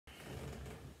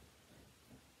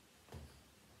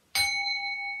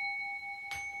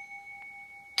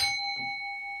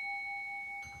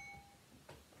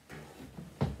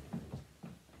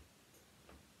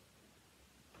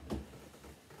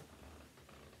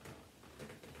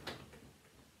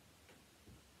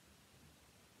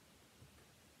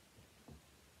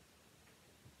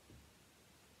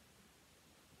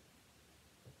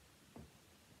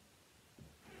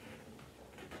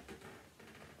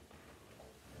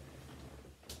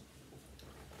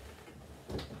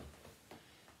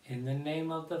In the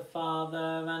name of the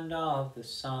Father, and of the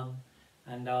Son,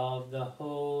 and of the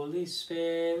Holy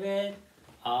Spirit.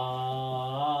 Amen.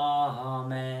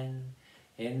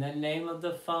 In the name of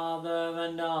the Father,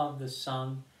 and of the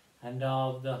Son, and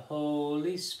of the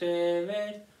Holy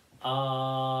Spirit. Amen.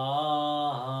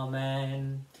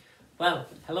 Well,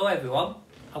 hello everyone.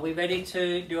 Are we ready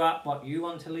to do what you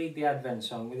want to lead the Advent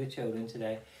song with the children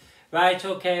today? Right,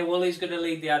 okay, Woolly's going to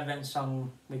lead the Advent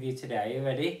song with you today. Are you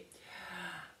ready?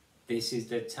 This is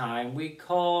the time we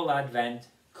call Advent,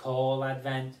 call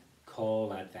Advent,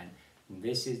 call Advent. And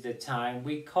this is the time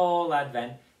we call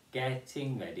Advent,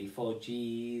 getting ready for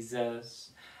Jesus.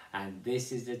 And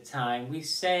this is the time we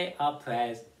say our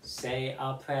prayers, say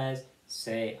our prayers,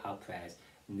 say our prayers.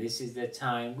 And this is the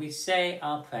time we say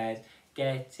our prayers,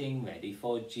 getting ready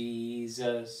for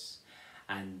Jesus.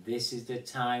 And this is the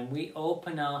time we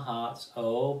open our hearts,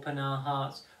 open our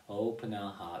hearts, open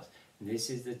our hearts.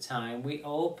 This is the time we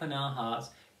open our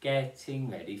hearts, getting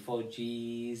ready for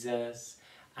Jesus.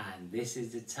 And this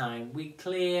is the time we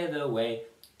clear the way,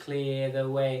 clear the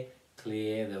way,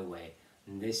 clear the way.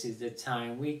 And this is the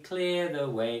time we clear the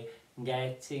way,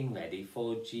 getting ready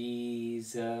for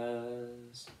Jesus.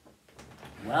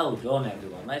 Well done,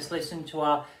 everyone. Let's listen to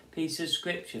our piece of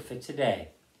scripture for today.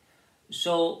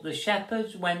 So the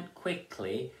shepherds went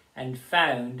quickly and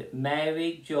found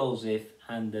Mary, Joseph,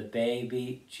 and the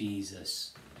baby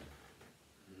Jesus.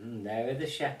 There are the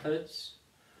shepherds.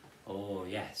 Oh,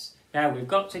 yes. Now, we've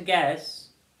got to guess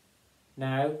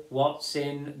now what's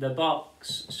in the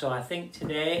box. So I think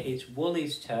today it's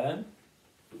Woolly's turn.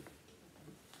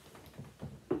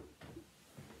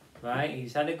 Right,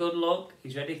 he's had a good look.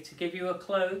 He's ready to give you a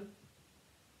clue.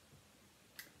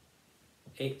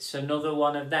 It's another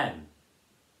one of them.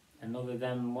 Another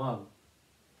them one.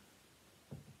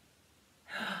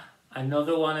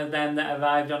 Another one of them that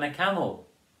arrived on a camel.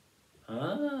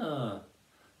 Ah,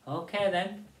 okay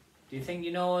then. Do you think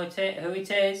you know who it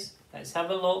is? Let's have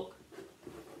a look.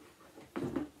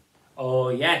 Oh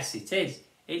yes, it is.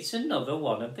 It's another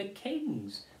one of the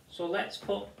kings. So let's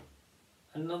put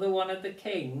another one of the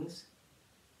kings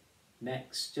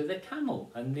next to the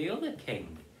camel and the other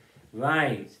king.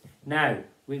 Right, now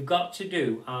we've got to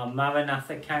do our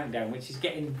Maranatha countdown, which is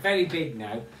getting very big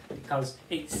now because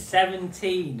it's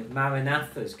 17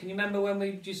 Maranathas. Can you remember when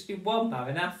we just did one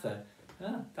Maranatha?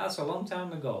 Ah, that's a long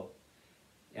time ago.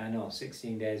 Yeah, I know,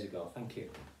 16 days ago. Thank you.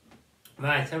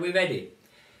 Right, are we ready?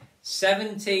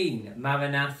 17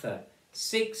 Maranatha,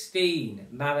 16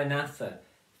 Maranatha,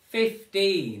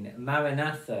 15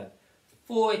 Maranatha,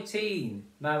 14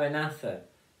 Maranatha,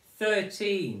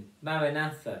 13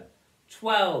 Maranatha,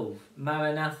 12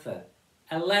 Maranatha,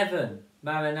 11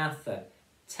 Maranatha,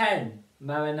 10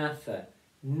 Maranatha,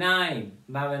 9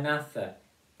 Maranatha,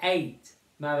 8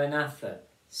 Maranatha,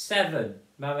 7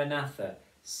 Maranatha,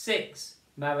 6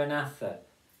 Maranatha,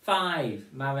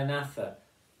 5 Maranatha,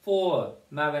 4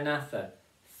 Maranatha,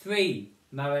 3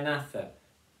 Maranatha,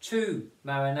 2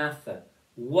 Maranatha,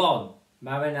 1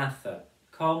 Maranatha.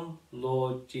 Come,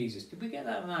 Lord Jesus. Did we get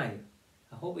that right?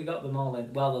 I hope we got them all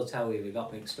in. Well, they'll tell you we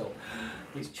got mixed up.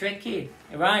 It's tricky.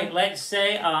 Right, let's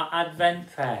say our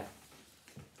Advent prayer.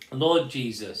 Lord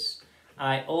Jesus,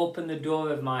 I open the door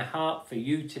of my heart for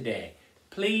you today.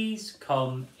 Please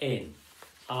come in.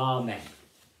 Amen.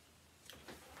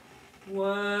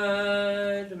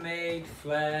 Word made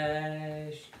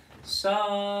flesh,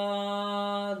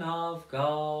 Son of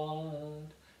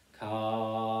God,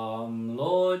 come,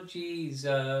 Lord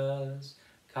Jesus,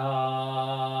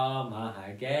 come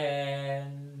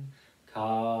again.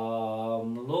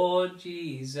 Come, Lord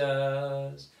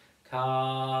Jesus,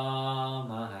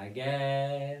 come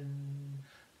again.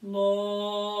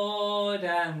 Lord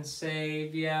and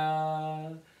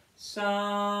Saviour,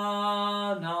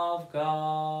 Son of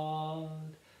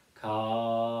God,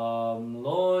 come,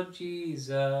 Lord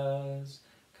Jesus,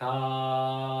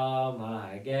 come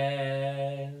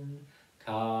again.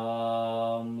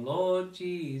 Come, Lord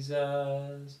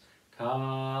Jesus,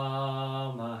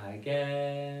 come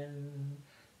again.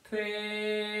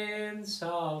 Prince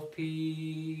of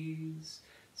Peace,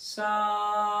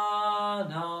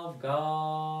 Son of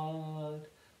God,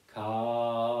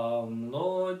 come,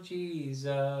 Lord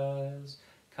Jesus,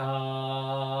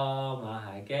 come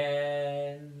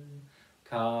again.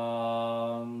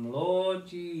 Come, Lord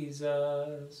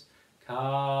Jesus,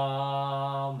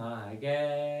 come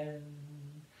again.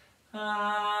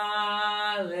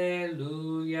 Alleluia,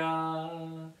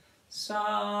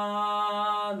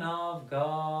 Son of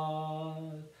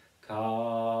God,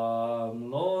 come,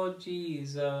 Lord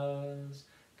Jesus,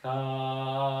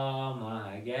 come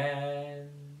again.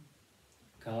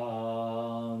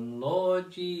 Come, Lord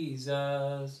Lord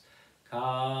Jesus,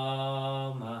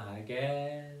 come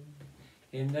again.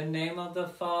 In the name of the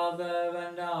Father,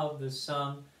 and of the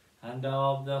Son, and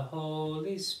of the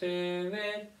Holy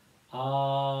Spirit.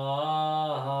 Amen.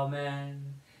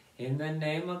 In the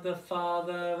name of the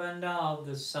Father, and of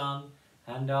the Son,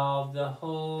 and of the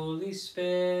Holy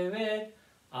Spirit.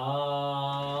 Amen.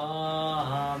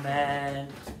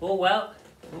 Oh well.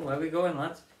 Oh, where are we going,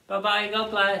 lads? Bye-bye.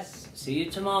 God bless. See you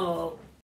tomorrow.